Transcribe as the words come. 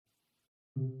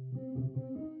I'm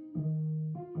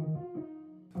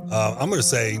going to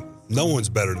say no one's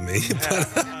better than me.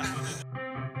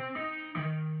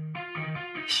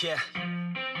 Yeah,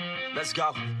 let's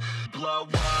go. Blow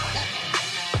up.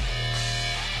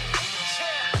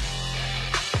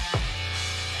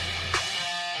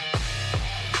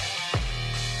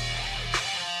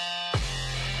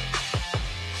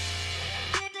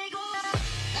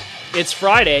 It's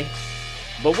Friday,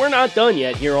 but we're not done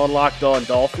yet here on Locked On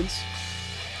Dolphins.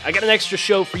 I got an extra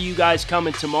show for you guys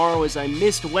coming tomorrow as I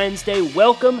missed Wednesday.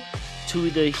 Welcome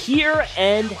to the here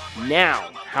and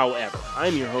now, however.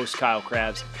 I'm your host, Kyle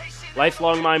Krabs,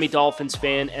 lifelong Miami Dolphins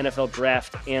fan, NFL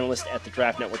draft analyst at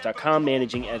thedraftnetwork.com,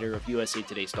 managing editor of USA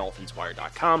Today's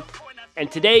DolphinsWire.com.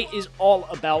 And today is all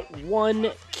about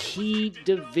one key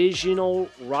divisional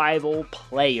rival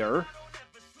player.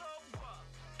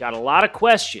 Got a lot of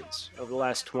questions over the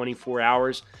last 24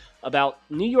 hours about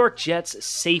New York Jets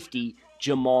safety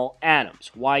Jamal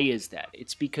Adams. Why is that?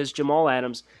 It's because Jamal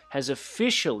Adams has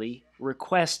officially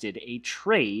requested a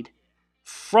trade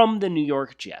from the New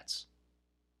York Jets.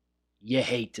 You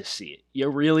hate to see it. You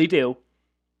really do.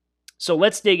 So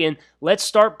let's dig in. Let's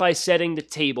start by setting the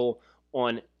table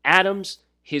on Adams,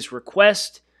 his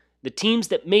request, the teams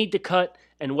that made the cut,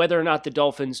 and whether or not the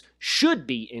Dolphins should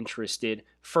be interested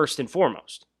first and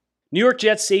foremost. New York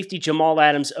Jets safety Jamal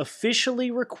Adams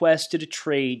officially requested a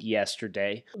trade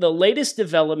yesterday. The latest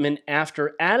development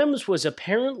after Adams was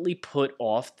apparently put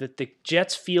off that the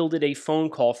Jets fielded a phone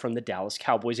call from the Dallas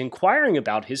Cowboys inquiring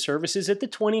about his services at the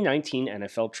 2019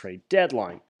 NFL trade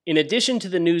deadline. In addition to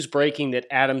the news breaking that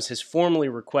Adams has formally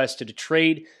requested a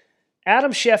trade,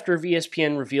 Adam Schefter of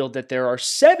ESPN revealed that there are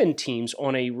 7 teams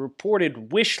on a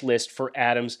reported wish list for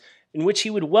Adams in which he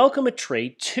would welcome a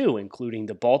trade to, including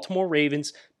the Baltimore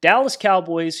Ravens, Dallas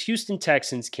Cowboys, Houston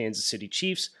Texans, Kansas City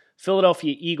Chiefs,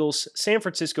 Philadelphia Eagles, San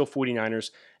Francisco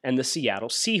 49ers, and the Seattle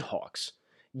Seahawks.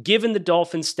 Given the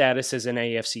Dolphins' status as an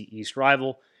AFC East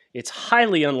rival, it's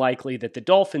highly unlikely that the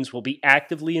Dolphins will be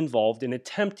actively involved in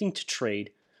attempting to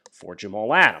trade for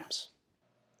Jamal Adams.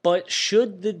 But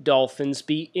should the Dolphins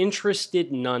be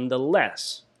interested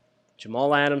nonetheless?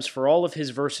 Jamal Adams, for all of his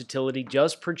versatility,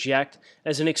 does project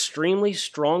as an extremely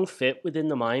strong fit within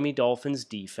the Miami Dolphins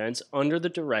defense under the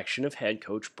direction of head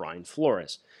coach Brian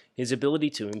Flores. His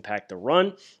ability to impact the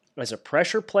run as a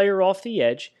pressure player off the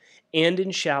edge and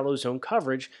in shallow zone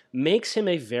coverage makes him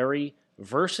a very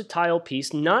versatile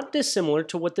piece, not dissimilar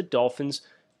to what the Dolphins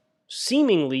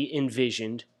seemingly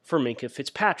envisioned for Minkah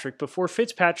Fitzpatrick before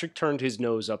Fitzpatrick turned his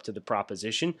nose up to the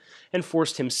proposition and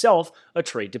forced himself a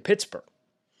trade to Pittsburgh.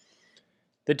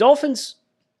 The Dolphins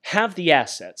have the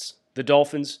assets. The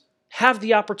Dolphins have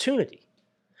the opportunity.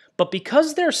 But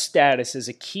because their status as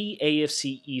a key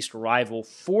AFC East rival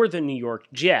for the New York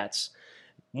Jets,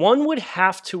 one would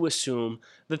have to assume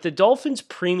that the Dolphins'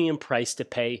 premium price to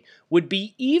pay would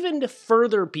be even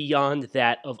further beyond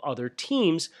that of other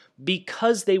teams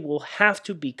because they will have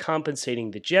to be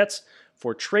compensating the Jets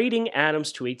for trading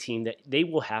Adams to a team that they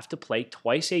will have to play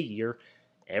twice a year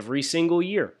every single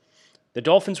year. The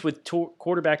Dolphins, with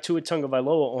quarterback Tua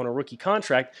Tagovailoa on a rookie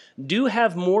contract, do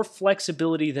have more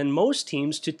flexibility than most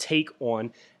teams to take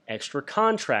on extra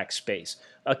contract space,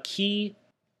 a key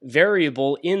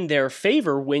variable in their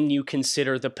favor when you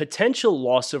consider the potential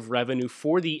loss of revenue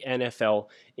for the NFL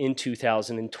in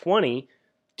 2020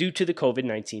 due to the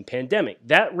COVID-19 pandemic.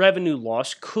 That revenue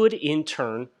loss could in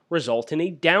turn result in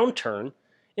a downturn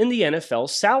in the NFL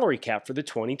salary cap for the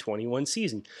 2021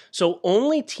 season. So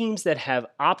only teams that have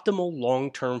optimal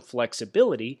long-term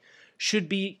flexibility should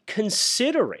be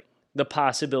considering the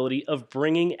possibility of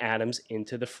bringing Adams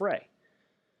into the fray.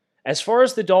 As far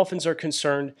as the Dolphins are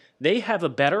concerned, they have a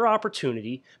better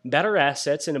opportunity, better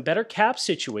assets, and a better cap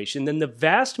situation than the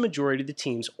vast majority of the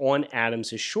teams on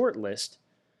Adams' short list,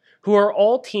 who are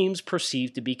all teams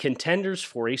perceived to be contenders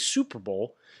for a Super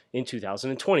Bowl in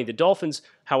 2020. The Dolphins,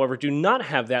 however, do not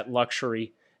have that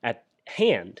luxury at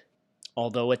hand,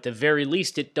 although at the very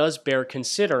least it does bear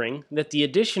considering that the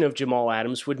addition of Jamal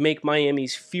Adams would make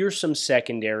Miami's fearsome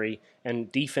secondary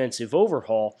and defensive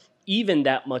overhaul even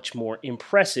that much more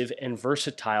impressive and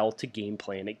versatile to game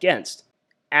plan against.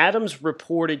 Adams'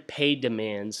 reported pay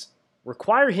demands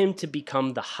require him to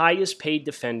become the highest paid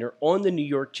defender on the New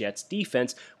York Jets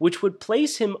defense, which would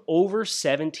place him over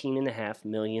 $17.5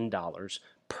 million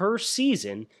per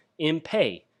season in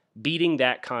pay, beating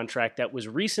that contract that was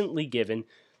recently given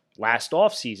last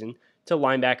offseason to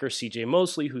linebacker CJ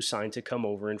Mosley, who signed to come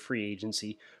over in free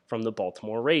agency from the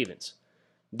Baltimore Ravens.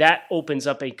 That opens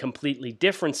up a completely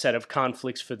different set of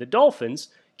conflicts for the Dolphins,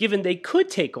 given they could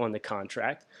take on the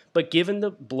contract, but given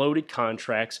the bloated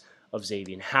contracts of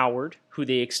Xavier Howard, who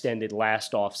they extended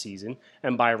last offseason,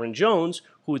 and Byron Jones,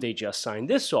 who they just signed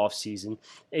this offseason,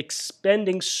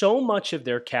 expending so much of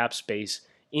their cap space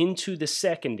into the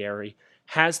secondary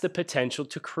has the potential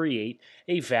to create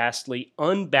a vastly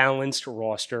unbalanced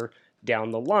roster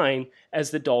down the line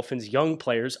as the Dolphins' young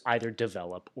players either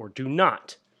develop or do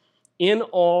not. In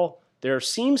all, there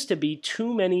seems to be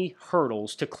too many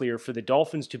hurdles to clear for the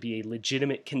Dolphins to be a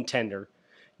legitimate contender,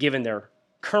 given their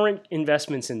current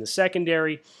investments in the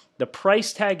secondary, the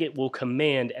price tag it will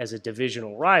command as a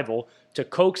divisional rival to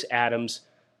coax Adams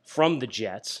from the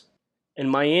Jets, and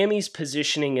Miami's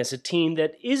positioning as a team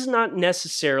that is not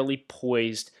necessarily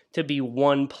poised to be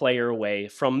one player away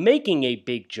from making a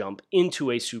big jump into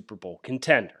a Super Bowl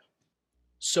contender.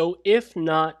 So if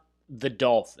not the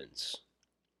Dolphins,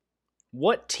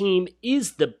 what team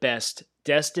is the best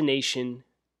destination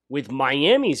with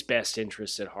Miami's best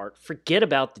interests at heart? Forget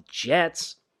about the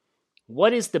Jets.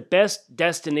 What is the best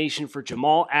destination for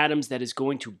Jamal Adams that is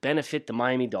going to benefit the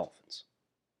Miami Dolphins?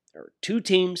 There are two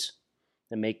teams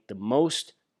that make the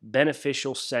most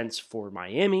beneficial sense for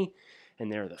Miami,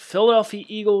 and they're the Philadelphia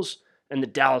Eagles and the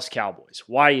Dallas Cowboys.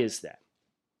 Why is that?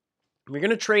 You're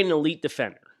going to trade an elite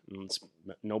defender.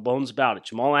 No bones about it.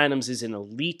 Jamal Adams is an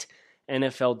elite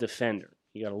NFL defender.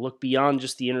 You got to look beyond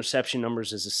just the interception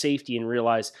numbers as a safety and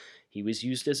realize he was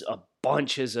used as a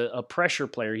bunch as a pressure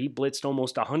player. He blitzed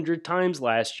almost 100 times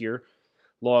last year,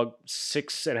 logged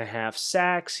 6.5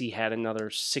 sacks. He had another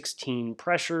 16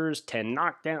 pressures, 10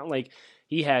 knockdown.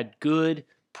 He had good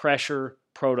pressure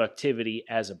productivity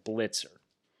as a blitzer.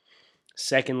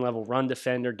 Second level run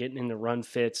defender, getting into run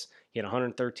fits. He had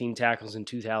 113 tackles in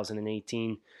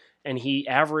 2018, and he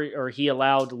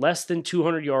allowed less than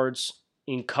 200 yards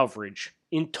in coverage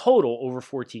in total over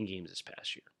 14 games this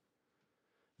past year.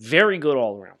 Very good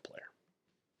all-around player.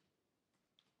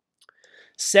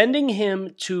 Sending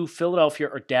him to Philadelphia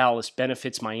or Dallas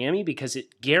benefits Miami because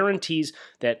it guarantees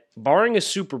that, barring a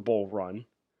Super Bowl run,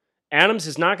 Adams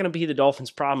is not going to be the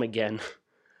Dolphins' problem again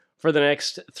for the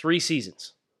next 3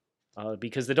 seasons.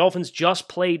 Because the Dolphins just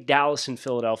played Dallas and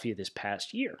Philadelphia this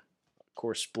past year. Of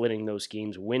course, splitting those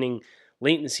games, winning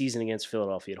late in the season against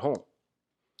Philadelphia at home.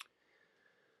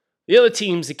 The other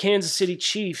teams, the Kansas City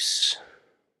Chiefs,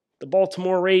 the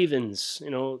Baltimore Ravens,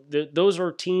 those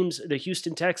are teams, the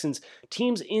Houston Texans,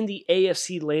 teams in the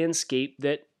AFC landscape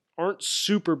that aren't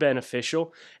super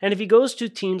beneficial. And if he goes to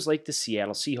teams like the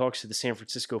Seattle Seahawks or the San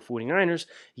Francisco 49ers,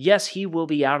 yes, he will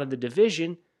be out of the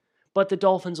division, but the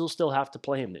Dolphins will still have to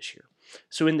play him this year.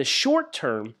 So in the short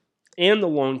term and the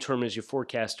long term as you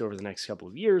forecast over the next couple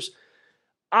of years,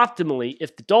 optimally,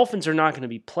 if the Dolphins are not going to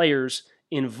be players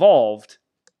involved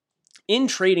in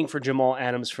trading for Jamal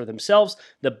Adams for themselves,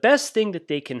 the best thing that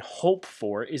they can hope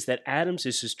for is that Adams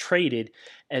is traded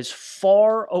as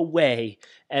far away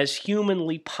as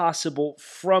humanly possible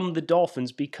from the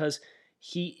Dolphins because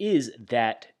he is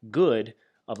that good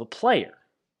of a player.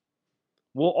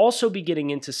 We'll also be getting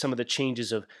into some of the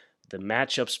changes of the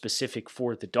matchup specific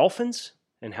for the Dolphins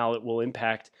and how it will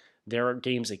impact their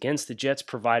games against the Jets,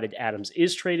 provided Adams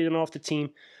is traded off the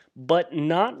team, but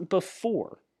not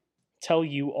before tell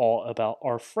you all about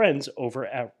our friends over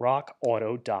at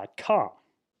RockAuto.com.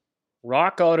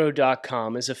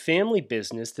 RockAuto.com is a family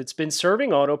business that's been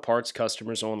serving auto parts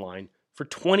customers online for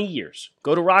 20 years.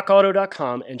 Go to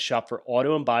RockAuto.com and shop for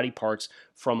auto and body parts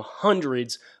from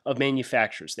hundreds of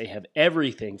manufacturers. They have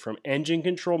everything from engine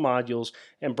control modules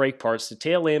and brake parts to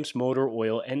tail lamps, motor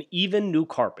oil, and even new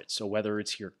carpets. So whether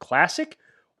it's your classic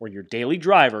or your daily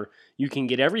driver, you can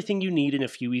get everything you need in a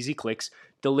few easy clicks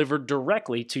delivered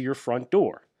directly to your front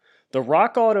door. The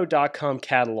RockAuto.com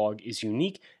catalog is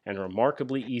unique and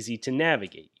remarkably easy to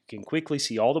navigate. You can quickly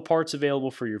see all the parts available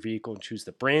for your vehicle and choose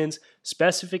the brands,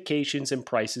 specifications, and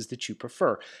prices that you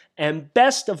prefer. And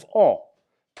best of all,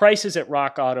 prices at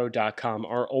RockAuto.com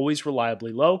are always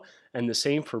reliably low and the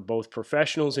same for both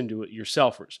professionals and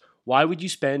do-it-yourselfers. Why would you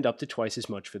spend up to twice as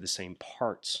much for the same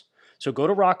parts? So go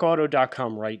to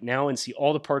RockAuto.com right now and see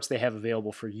all the parts they have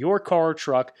available for your car or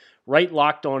truck, right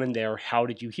locked on in their How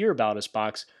Did You Hear About Us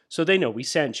box, so they know we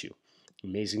sent you.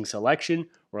 Amazing selection,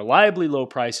 reliably low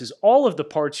prices, all of the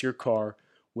parts your car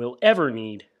will ever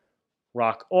need.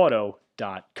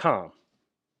 RockAuto.com.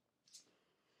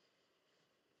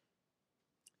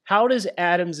 How does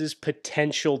Adams'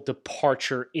 potential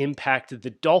departure impact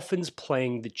the Dolphins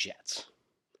playing the Jets?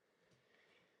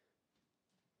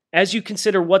 As you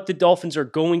consider what the Dolphins are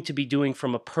going to be doing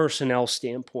from a personnel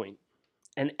standpoint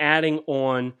and adding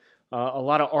on a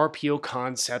lot of RPO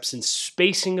concepts and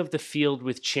spacing of the field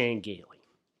with Chan Gailey,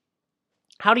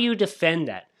 how do you defend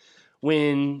that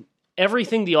when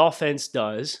everything the offense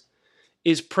does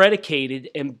is predicated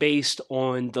and based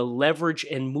on the leverage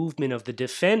and movement of the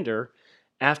defender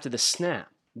after the snap.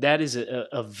 That is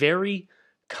a very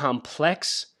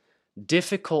complex,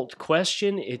 difficult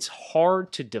question. It's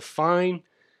hard to define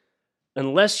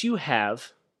unless you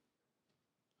have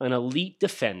an elite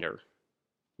defender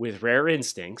with rare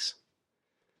instincts,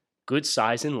 good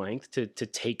size and length to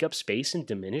take up space and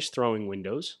diminish throwing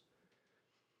windows,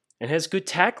 and has good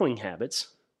tackling habits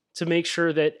to make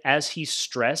sure that as he's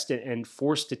stressed and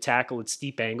forced to tackle at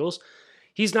steep angles,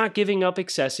 he's not giving up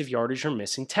excessive yardage or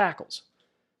missing tackles.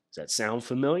 Does that sound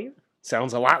familiar?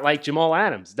 Sounds a lot like Jamal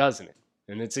Adams, doesn't it?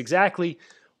 And it's exactly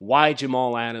why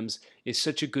Jamal Adams is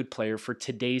such a good player for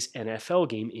today's NFL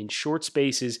game in short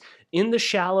spaces, in the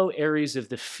shallow areas of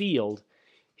the field.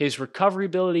 His recovery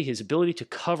ability, his ability to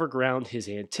cover ground, his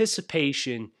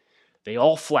anticipation, they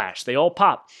all flash, they all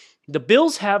pop. The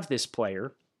Bills have this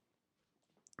player.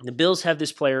 The Bills have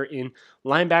this player in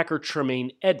linebacker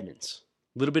Tremaine Edmunds.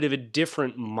 A little bit of a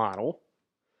different model.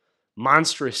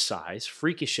 Monstrous size,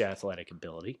 freakish athletic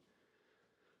ability,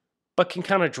 but can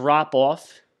kind of drop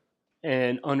off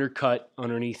and undercut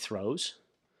underneath throws.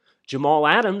 Jamal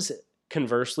Adams,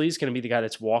 conversely, is going to be the guy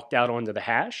that's walked out onto the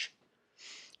hash,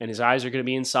 and his eyes are going to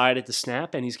be inside at the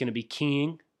snap, and he's going to be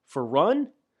keying for run.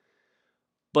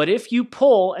 But if you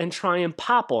pull and try and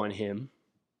pop on him,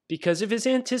 because of his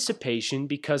anticipation,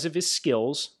 because of his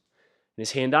skills, and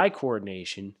his hand-eye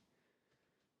coordination,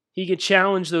 he could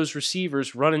challenge those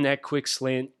receivers running that quick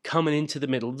slant coming into the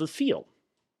middle of the field.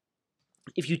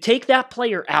 If you take that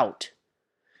player out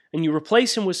and you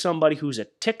replace him with somebody who's a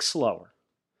tick slower,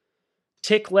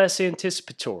 tick less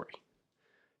anticipatory,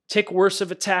 tick worse of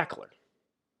a tackler,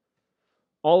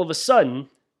 all of a sudden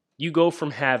you go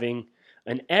from having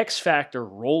an X factor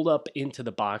rolled up into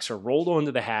the box or rolled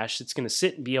onto the hash that's going to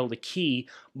sit and be able to key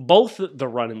both the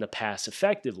run and the pass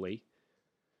effectively,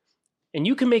 and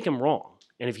you can make him wrong.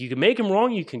 And if you can make him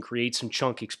wrong, you can create some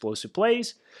chunk explosive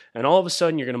plays, and all of a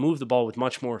sudden you're going to move the ball with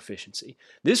much more efficiency.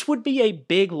 This would be a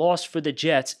big loss for the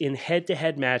Jets in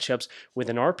head-to-head matchups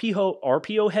with an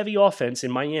RPO-heavy offense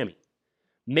in Miami.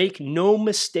 Make no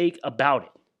mistake about it.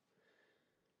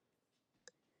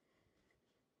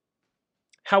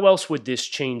 How else would this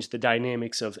change the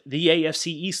dynamics of the AFC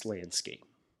East landscape?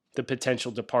 The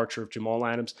potential departure of Jamal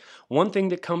Adams. One thing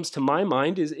that comes to my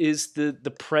mind is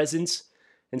the presence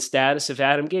and status of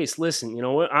Adam Gase. Listen, you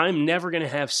know what? I'm never going to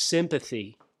have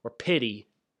sympathy or pity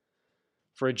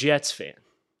for a Jets fan.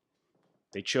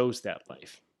 They chose that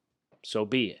life. So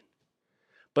be it.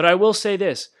 But I will say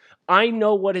this. I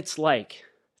know what it's like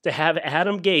to have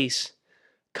Adam Gase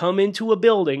come into a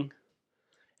building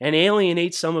and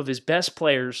alienate some of his best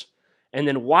players and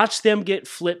then watch them get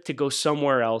flipped to go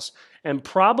somewhere else and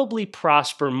probably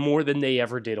prosper more than they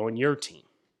ever did on your team.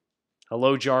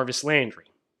 Hello, Jarvis Landry.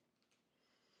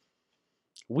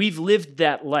 We've lived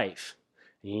that life.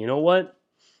 And you know what?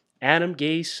 Adam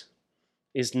Gase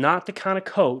is not the kind of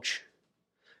coach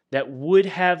that would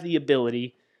have the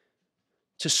ability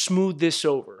to smooth this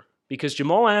over. Because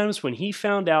Jamal Adams, when he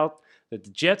found out that the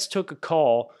Jets took a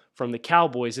call from the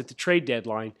Cowboys at the trade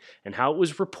deadline and how it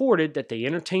was reported that they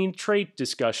entertained trade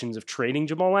discussions of trading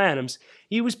Jamal Adams,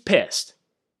 he was pissed.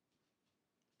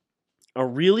 A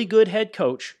really good head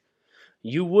coach,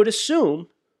 you would assume,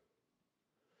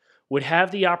 would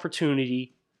have the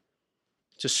opportunity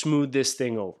to smooth this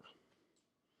thing over.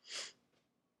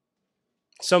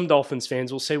 Some Dolphins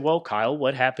fans will say, well, Kyle,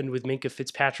 what happened with Minkah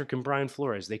Fitzpatrick and Brian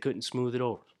Flores? They couldn't smooth it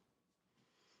over.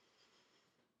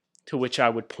 To which I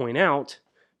would point out,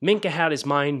 Minkah had his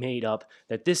mind made up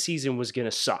that this season was going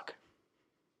to suck.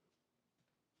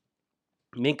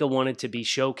 Minkah wanted to be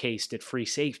showcased at free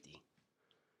safety.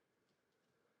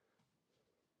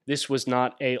 This was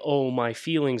not a, oh, my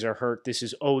feelings are hurt. This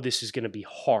is, oh, this is going to be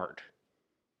hard.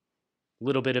 A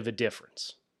little bit of a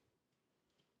difference.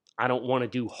 I don't want to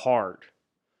do hard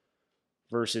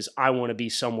versus I want to be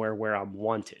somewhere where I'm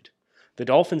wanted. The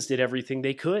Dolphins did everything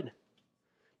they could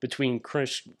between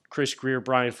Chris Grier,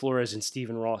 Brian Flores, and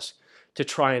Stephen Ross to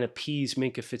try and appease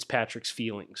Minkah Fitzpatrick's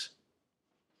feelings.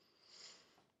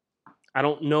 I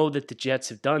don't know that the Jets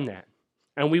have done that.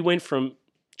 And we went from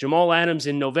Jamal Adams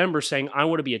in November saying, I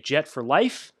want to be a Jet for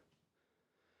life,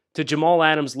 to Jamal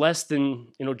Adams less than,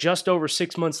 just over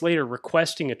 6 months later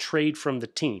requesting a trade from the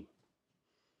team.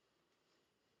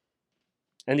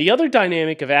 And the other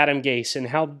dynamic of Adam Gase and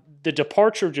how the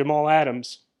departure of Jamal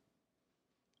Adams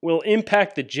will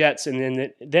impact the Jets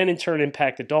and then in turn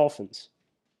impact the Dolphins.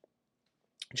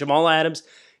 Jamal Adams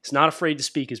is not afraid to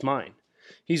speak his mind.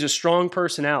 He's a strong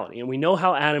personality, and we know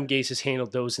how Adam Gase has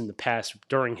handled those in the past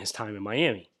during his time in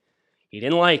Miami. He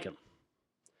didn't like him.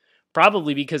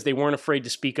 Probably because they weren't afraid to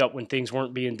speak up when things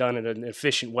weren't being done in an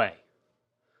efficient way.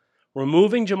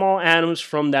 Removing Jamal Adams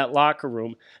from that locker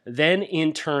room then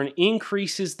in turn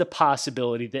increases the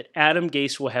possibility that Adam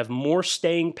Gase will have more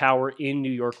staying power in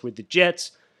New York with the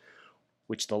Jets,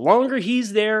 which the longer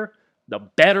he's there, the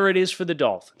better it is for the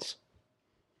Dolphins.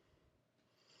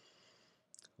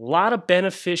 A lot of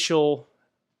beneficial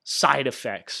side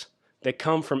effects that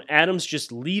come from Adams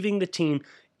just leaving the team,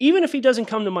 even if he doesn't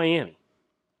come to Miami.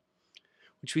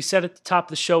 Which we said at the top of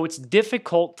the show, it's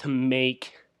difficult to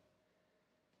make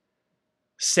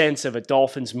sense of a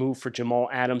Dolphins move for Jamal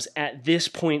Adams at this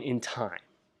point in time.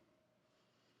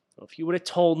 If you would have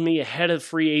told me ahead of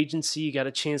free agency you got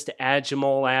a chance to add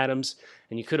Jamal Adams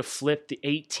and you could have flipped the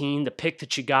 18, the pick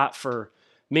that you got for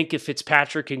Minkah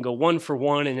Fitzpatrick, and go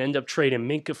 1-for-1 and end up trading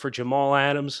Minkah for Jamal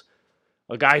Adams,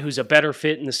 a guy who's a better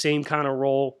fit in the same kind of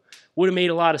role, would have made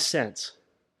a lot of sense.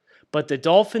 But the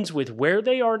Dolphins, with where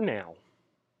they are now,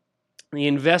 the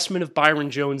investment of Byron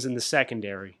Jones in the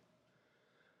secondary,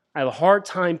 I have a hard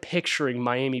time picturing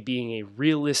Miami being a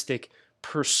realistic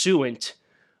pursuant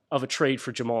of a trade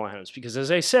for Jamal Adams. Because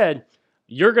as I said,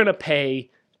 you're going to pay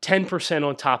 10%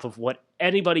 on top of what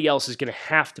anybody else is going to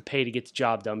have to pay to get the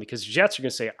job done. Because the Jets are going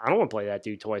to say, I don't want to play that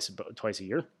dude twice a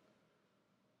year.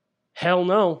 Hell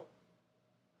no.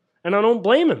 And I don't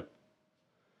blame him.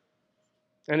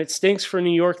 And it stinks for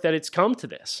New York that it's come to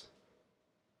this.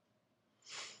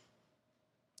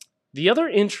 The other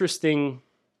interesting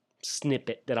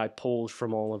snippet that I pulled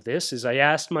from all of this is I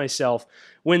asked myself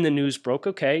when the news broke,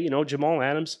 okay, Jamal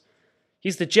Adams,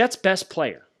 he's the Jets' best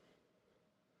player.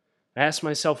 I asked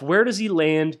myself, where does he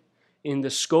land in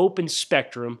the scope and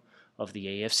spectrum of the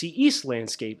AFC East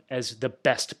landscape as the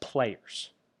best players?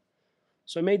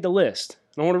 So I made the list.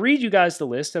 And I want to read you guys the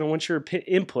list, and I want your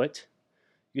input.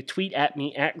 You tweet at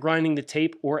me, at Grinding the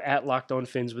Tape, or at Locked On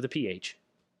Fins with a PH.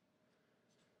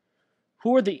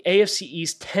 Who are the AFC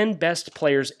East 10 best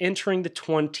players entering the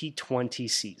 2020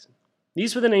 season?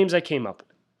 These were the names I came up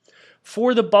with.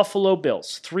 For the Buffalo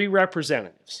Bills, 3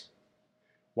 representatives.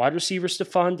 Wide receiver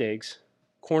Stephon Diggs,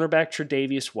 cornerback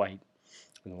Tre'Davious White,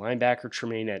 and linebacker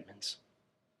Tremaine Edmunds.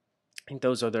 I think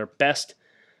those are their best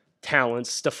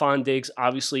talents. Stephon Diggs,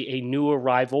 obviously a new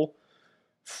arrival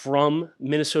from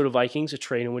Minnesota Vikings, a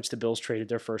trade in which the Bills traded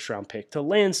their first-round pick to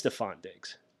land Stephon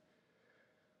Diggs.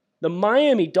 The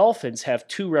Miami Dolphins have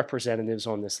 2 representatives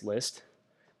on this list,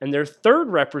 and their third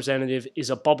representative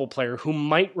is a bubble player who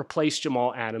might replace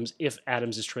Jamal Adams if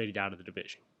Adams is traded out of the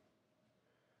division.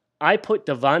 I put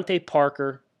Devontae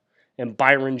Parker and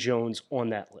Byron Jones on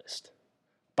that list.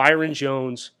 Byron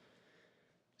Jones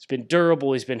has been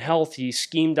durable, he's been healthy, he's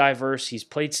scheme diverse, he's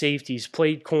played safety, he's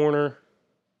played corner.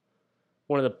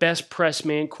 One of the best press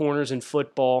man corners in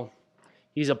football.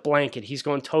 He's a blanket. He's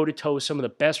gone toe-to-toe with some of the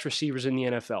best receivers in the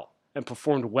NFL and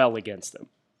performed well against them.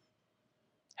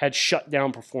 Had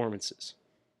shutdown performances.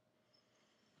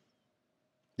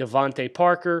 Devontae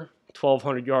Parker,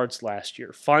 1,200 yards last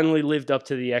year. Finally lived up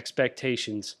to the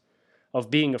expectations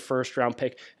of being a first-round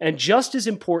pick. And just as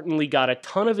importantly, got a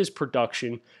ton of his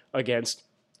production against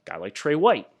a guy like Trey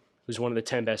White, who's one of the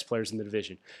 10 best players in the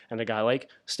division, and a guy like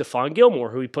Stephon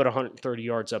Gilmore, who he put 130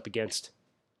 yards up against,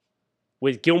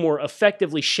 with Gilmore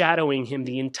effectively shadowing him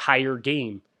the entire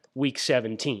game, week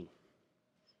 17.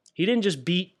 He didn't just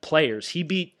beat players, he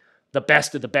beat the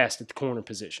best of the best at the corner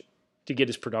position to get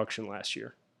his production last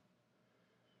year.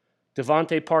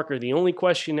 Devontae Parker, the only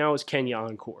question now is, can you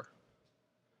encore?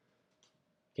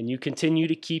 Can you continue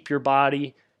to keep your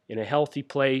body in a healthy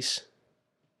place,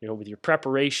 with your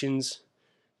preparations?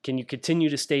 Can you continue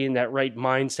to stay in that right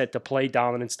mindset to play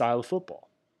dominant style of football?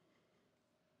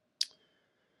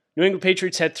 New England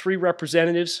Patriots had 3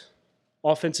 representatives.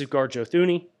 Offensive guard Joe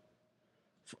Thuney,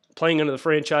 playing under the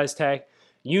franchise tag.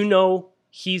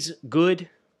 He's good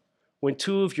when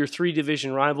 2 of your 3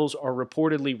 division rivals are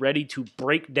reportedly ready to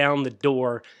break down the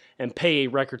door and pay a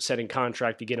record-setting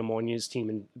contract to get him on his team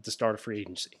at the start of free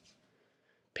agency.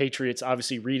 Patriots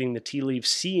obviously reading the tea leaves,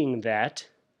 seeing that,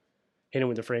 hit him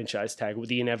with the franchise tag with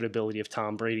the inevitability of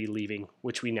Tom Brady leaving,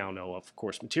 which we now know of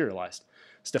course, materialized.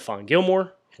 Stephon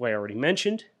Gilmore, who I already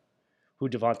mentioned, who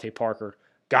Devontae Parker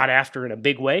got after in a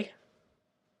big way,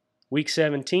 week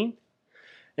 17.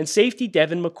 And safety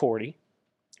Devin McCourty,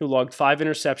 who logged 5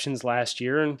 interceptions last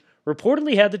year and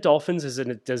reportedly had the Dolphins as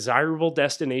a desirable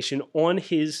destination on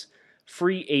his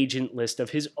free agent list of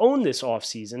his own this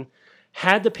offseason,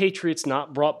 had the Patriots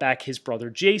not brought back his brother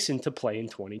Jason to play in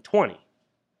 2020.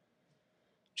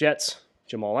 Jets,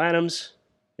 Jamal Adams,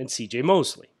 and CJ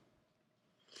Mosley.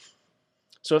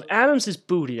 So if Adams is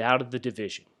booted out of the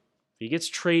division, if he gets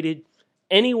traded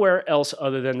anywhere else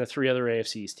other than the 3 other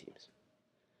AFC East teams,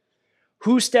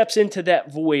 Who steps into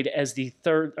that void as the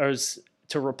third, or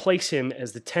to replace him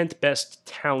as the 10th best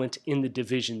talent in the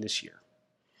division this year?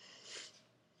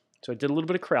 So I did a little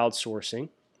bit of crowdsourcing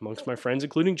amongst my friends,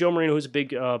 including Joe Marino, who's a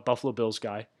big Buffalo Bills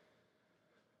guy.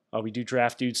 We do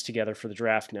Draft Dudes together for the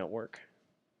Draft Network.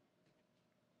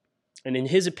 And in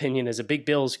his opinion, as a big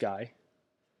Bills guy,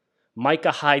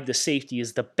 Micah Hyde, the safety,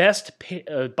 is the best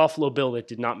Buffalo Bill that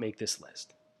did not make this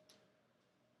list.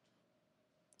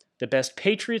 The best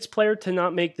Patriots player to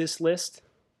not make this list,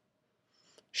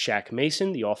 Shaq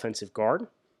Mason, the offensive guard,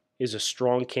 is a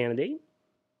strong candidate.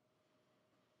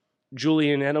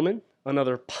 Julian Edelman,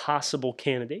 another possible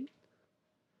candidate.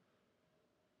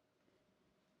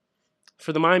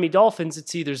 For the Miami Dolphins,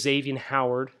 it's either Xavier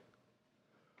Howard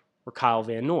or Kyle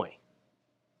Van Noy.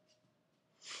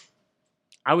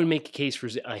 I would make a case for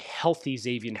a healthy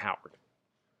Xavier Howard,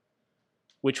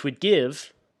 which would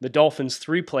give the Dolphins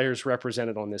 3 players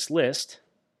represented on this list,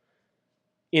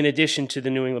 in addition to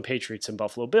the New England Patriots and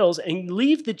Buffalo Bills, and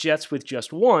leave the Jets with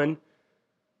just one,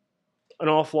 an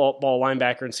off-ball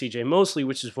linebacker in C.J. Mosley,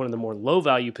 which is one of the more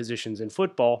low-value positions in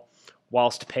football,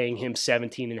 whilst paying him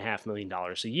 $17.5 million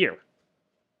a year.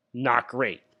 Not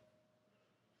great.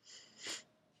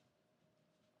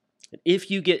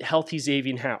 If you get healthy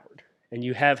Xavier Howard, and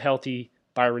you have healthy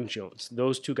Byron Jones,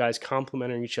 those two guys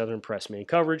complementing each other in press man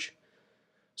coverage,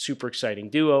 super exciting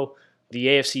duo. The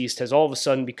AFC East has all of a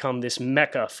sudden become this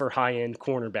mecca for high-end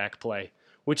cornerback play,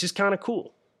 which is kind of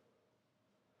cool.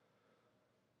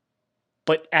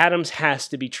 But Adams has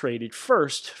to be traded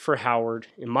first for Howard,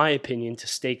 in my opinion, to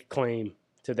stake claim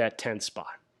to that 10th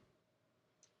spot.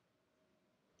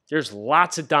 There's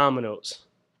lots of dominoes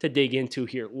to dig into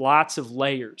here, lots of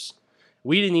layers.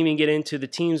 We didn't even get into the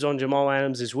teams on Jamal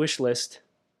Adams' wish list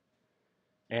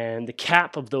and the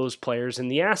cap of those players and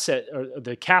the asset, or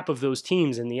the cap of those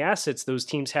teams and the assets those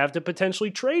teams have to potentially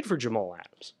trade for Jamal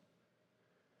Adams.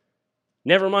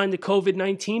 Never mind the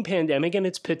COVID-19 pandemic and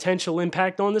its potential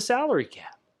impact on the salary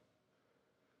cap.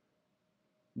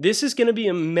 This is going to be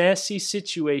a messy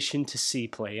situation to see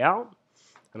play out.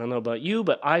 I don't know about you,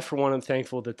 but I, for one, am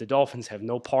thankful that the Dolphins have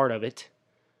no part of it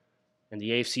and the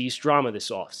AFC East drama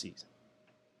this offseason.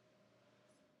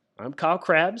 I'm Kyle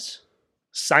Krabs,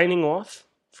 signing off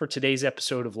for today's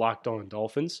episode of Locked On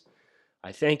Dolphins.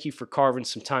 I thank you for carving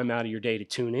some time out of your day to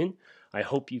tune in. I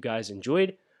hope you guys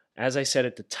enjoyed. As I said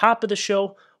at the top of the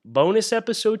show, bonus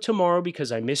episode tomorrow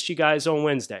because I missed you guys on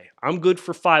Wednesday. I'm good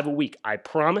for 5 a week, I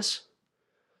promise.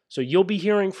 So you'll be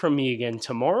hearing from me again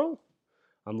tomorrow.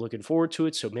 I'm looking forward to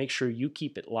it, so make sure you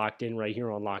keep it locked in right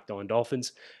here on Locked On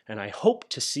Dolphins, and I hope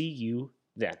to see you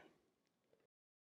then.